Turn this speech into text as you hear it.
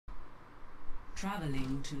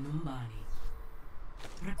Traveling to Numbani.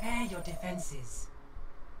 Prepare your defenses.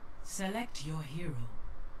 Select your hero.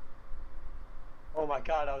 Oh my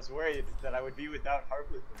god, I was worried that I would be without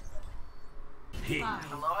Harbleu for a second.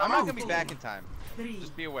 I'm not gonna be back in time.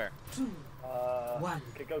 Just be aware. 2, 1.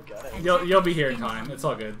 Could go get it. You'll be here in time. It's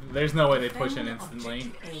all good. There's no way they push in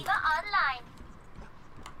instantly.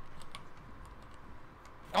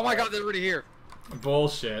 Oh my god, they're already here.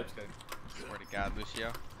 Bullshit. Swear to God,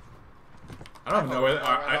 Lucio. I don't even know where they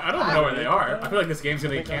are. I don't even know where they are. I feel like this game's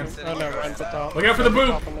gonna get canceled. Oh no, right at the top. Look out for the boom!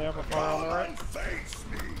 Top on the upper bar on the right.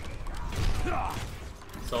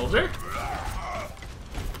 Soldier?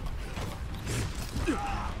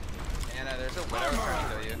 Anna, there's a widow trying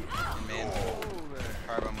to kill you. Man.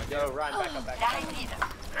 Torb, I'm with you. Yo, Ryan, back up, back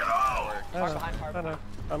up. I know.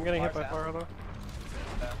 I'm getting hit by fire though.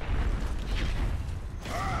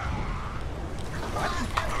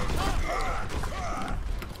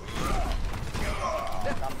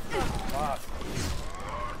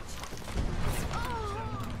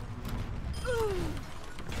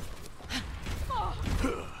 Fuck.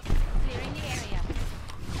 Clearing the area.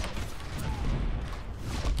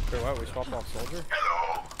 Wait, what? We swapped off soldier?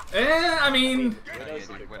 I mean,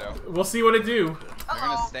 Widow. we'll see what it do. We're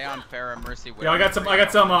gonna stay on Farah Mercy Widow. Yo, I got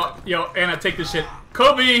some, yo, Anna, take this shit.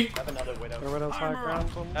 Kobe! I have another widow. There Widow's high ground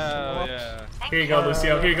on Yeah. Here you go,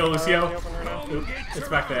 Lucio. Here you go, Lucio. Oop, it's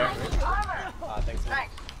back there. Thanks.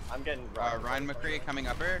 I'm getting Ryan McCree coming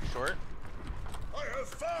up here, short.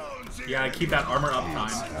 Yeah, keep that armor up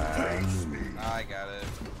time. I got it.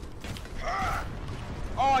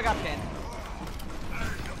 Oh, I got pinned.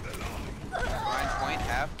 Ryan's point,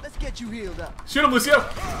 half. Let's get you healed up. Shoot him, Lucio!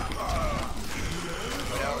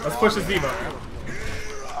 Let's push this Diva.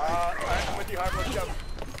 I'm with you, Harbleu, jump.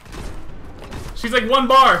 She's like 1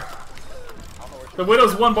 bar. The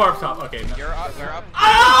Widow's 1 bar up top. Okay. No. You're up, they're up.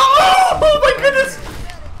 Oh my goodness!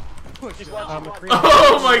 McCree.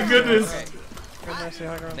 Oh my goodness! Okay. Good mercy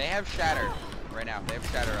high ground. They have Shatter right now. They have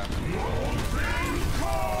Shatter up. They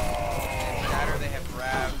have Shatter, they have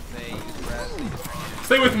Grav, they use Res, they use Ranger.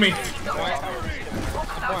 Stay with me.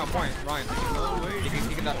 Point. Ryan. He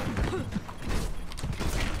can Alright,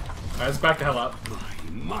 let's back the hell up.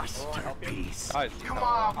 Masterpiece. Come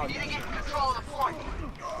on, we need to get control of the point.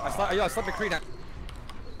 I slapped McCree down.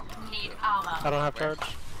 Need armor. I don't have charge.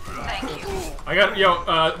 Thank you. I got,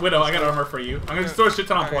 Widow, I got armor for you. I'm gonna just throw a shit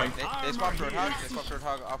ton on point. They swapped Roadhog. They swapped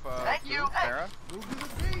Roadhog off of Farah.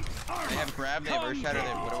 They have Grab, they have Earth Shatter, they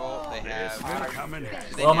have Widow Ult, they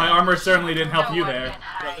have... Well, my armor certainly didn't help you there.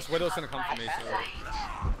 Yeah, this Widow's gonna come for me, so...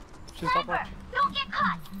 She's top right. Don't get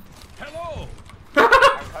caught. Hello!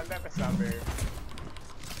 I'm coming back with sound barrier.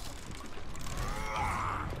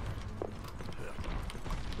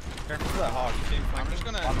 Careful for that hog. I'm just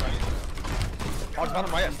gonna... Hog's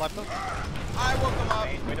bottom right, I slapped him. I woke him up!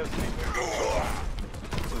 Widow's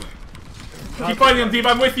Keep fighting him, Deep,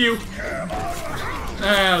 I'm with you!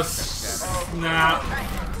 Oh, snap.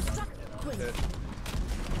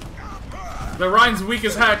 The Rhine's weak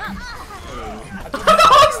as heck. The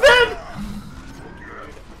hog's dead!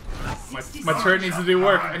 My turret needs to do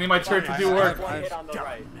work. I need my turret to do work. One hit on the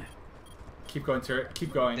right. Keep going, turret.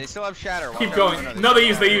 Keep going. They still have Shatter. Keep going. No, they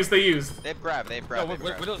use. They have Grab, they have Grab. No,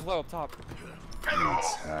 Widow's low up top.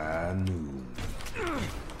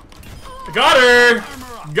 Got her!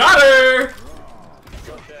 Got her!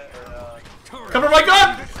 Cover my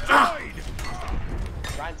gun! Ah!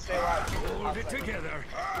 Ryan, stay alive. Hold it together.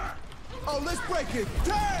 Oh, let's break it.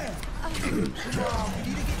 Damn! We need to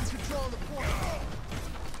get control of the point.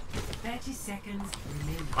 30 seconds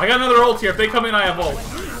remaining. I got another ult here. If they come in, I have ult. I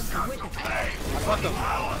slapped him.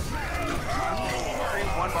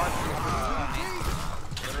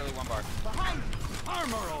 Literally 1 bar.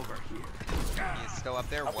 Armor over here. He's still up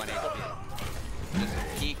there, 1 HP. Just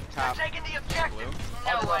peek top Taking the objective.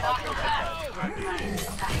 No one on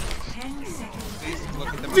 10 seconds. Please look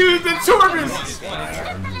at the... Dude, the Torb is...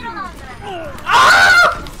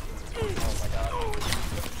 Ah!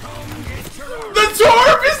 The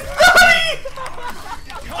Torb is nutty!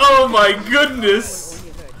 Oh my goodness!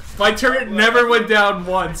 My turret never went down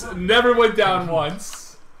once. Never went down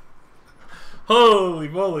once. Holy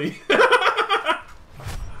moly.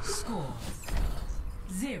 Score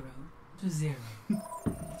 0-0.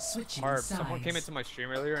 Switching Harb, sides. someone came into my stream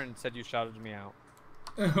earlier and said you shouted me out.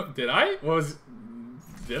 Did I?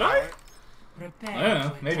 Did I? Prepare I don't know.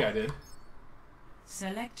 to Maybe I attack. did.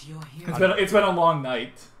 Select your hero. It's been a long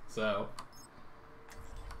night, so.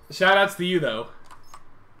 Shoutouts to you though.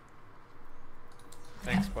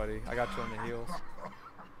 Thanks, buddy. I got you on the heels.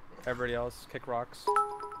 Everybody else, kick rocks.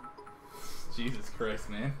 Jesus Christ,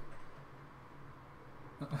 man.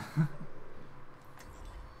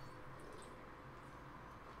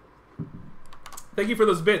 Thank you for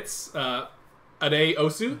those bits. Ade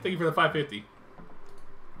Osu, thank you for the 550.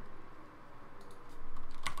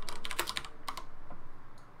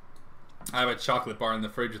 I have a chocolate bar in the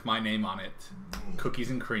fridge with my name on it. Cookies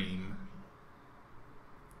and cream.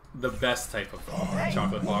 The best type of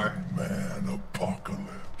chocolate bar. Man,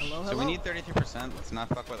 apocalypse. So we need 33%. Let's not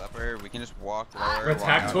fuck with upper. We can just walk lower.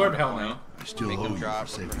 Attack Torb? Hell no. Make them drop.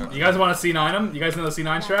 You guys want to C9 them? You guys know the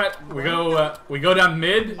C9 strat? We go down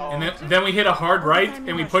mid, and then we hit a hard right,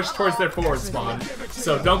 and we push towards their forward spawn.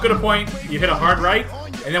 So don't go to point. You hit a hard right,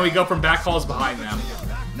 and then we go from back halls behind them.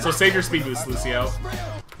 So save your speed boost, Lucio.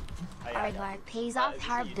 Hard work pays off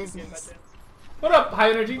hard business. What up, High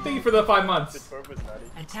Energy? Thank you for the 5 months.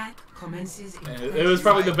 Attack commences in It was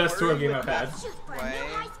probably the best Torb game I've had.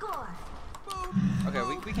 Okay,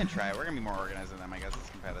 we can try it. We're gonna be more organized than them, I guess. It's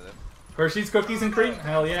competitive. Hershey's cookies and cream?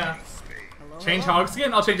 Hell yeah. Change hog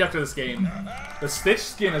skin? I'll change after this game. The Stitch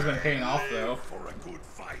skin has been paying off though.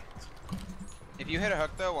 If you hit a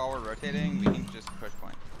hook though while we're rotating, we can just push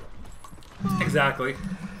point. Exactly.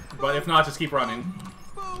 But if not, just keep running.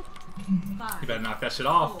 5, You better knock that shit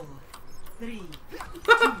off. 4, 3, 2,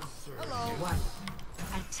 1.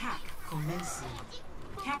 Attack commencing.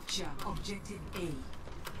 Capture objective A.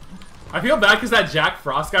 I feel bad because that Jack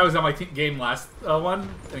Frost guy was on my game last one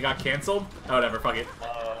and it got canceled. Oh, whatever, fuck it.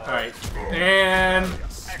 Alright. And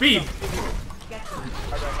speed.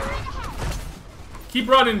 Keep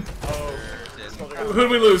running. Who did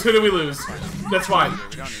we lose? Who did we lose? That's fine.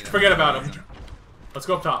 Forget about him. Let's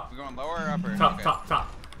go up top. We're going lower or upper? Top, Okay.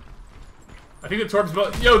 top. I think the Torb's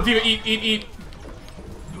both. Yo, Diva, eat.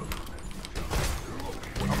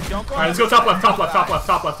 Alright, let's go top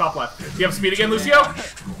left. Do you have speed again, Lucio?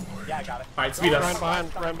 Yeah, I got it. Alright, speed us. Ryan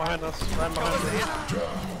behind us.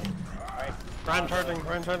 Ryan charging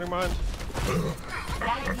behind.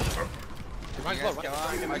 You guys kill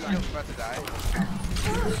him. My shield's about to die.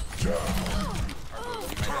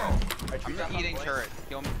 I'm just eating turret.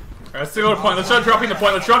 Kill me. Alright, let's go to point. Let's start dropping the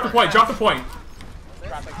point. Let's drop the point. Drop the point.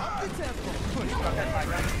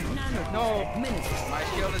 No. My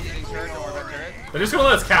shield is eating turret. Don't worry about turret. They're just gonna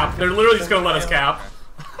let us cap. They're literally just gonna let us cap.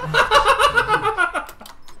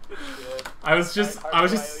 I was just.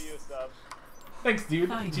 Thanks, dude.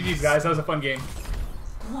 GG's, guys. That was a fun game.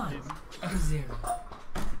 1-0.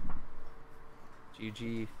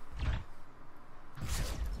 GG.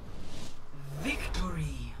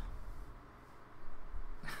 Victory.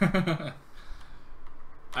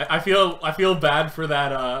 I feel bad for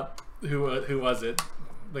that. Who was it?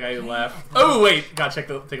 The guy who left. Oh wait, gotta take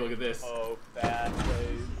a look at this. Oh, bad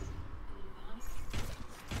plays.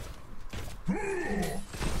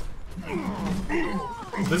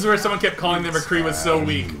 This is where someone kept calling the McCree was so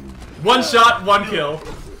weak. One shot, one kill.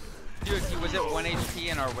 Dude, he was at 1 HP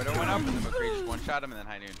and our Widow went up and the McCree just one-shot him and then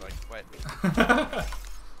High Noon's like, what?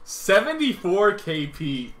 74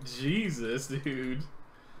 KP. Jesus, dude.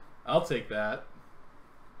 I'll take that.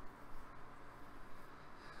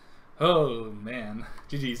 Oh, man.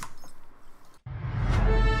 GG's.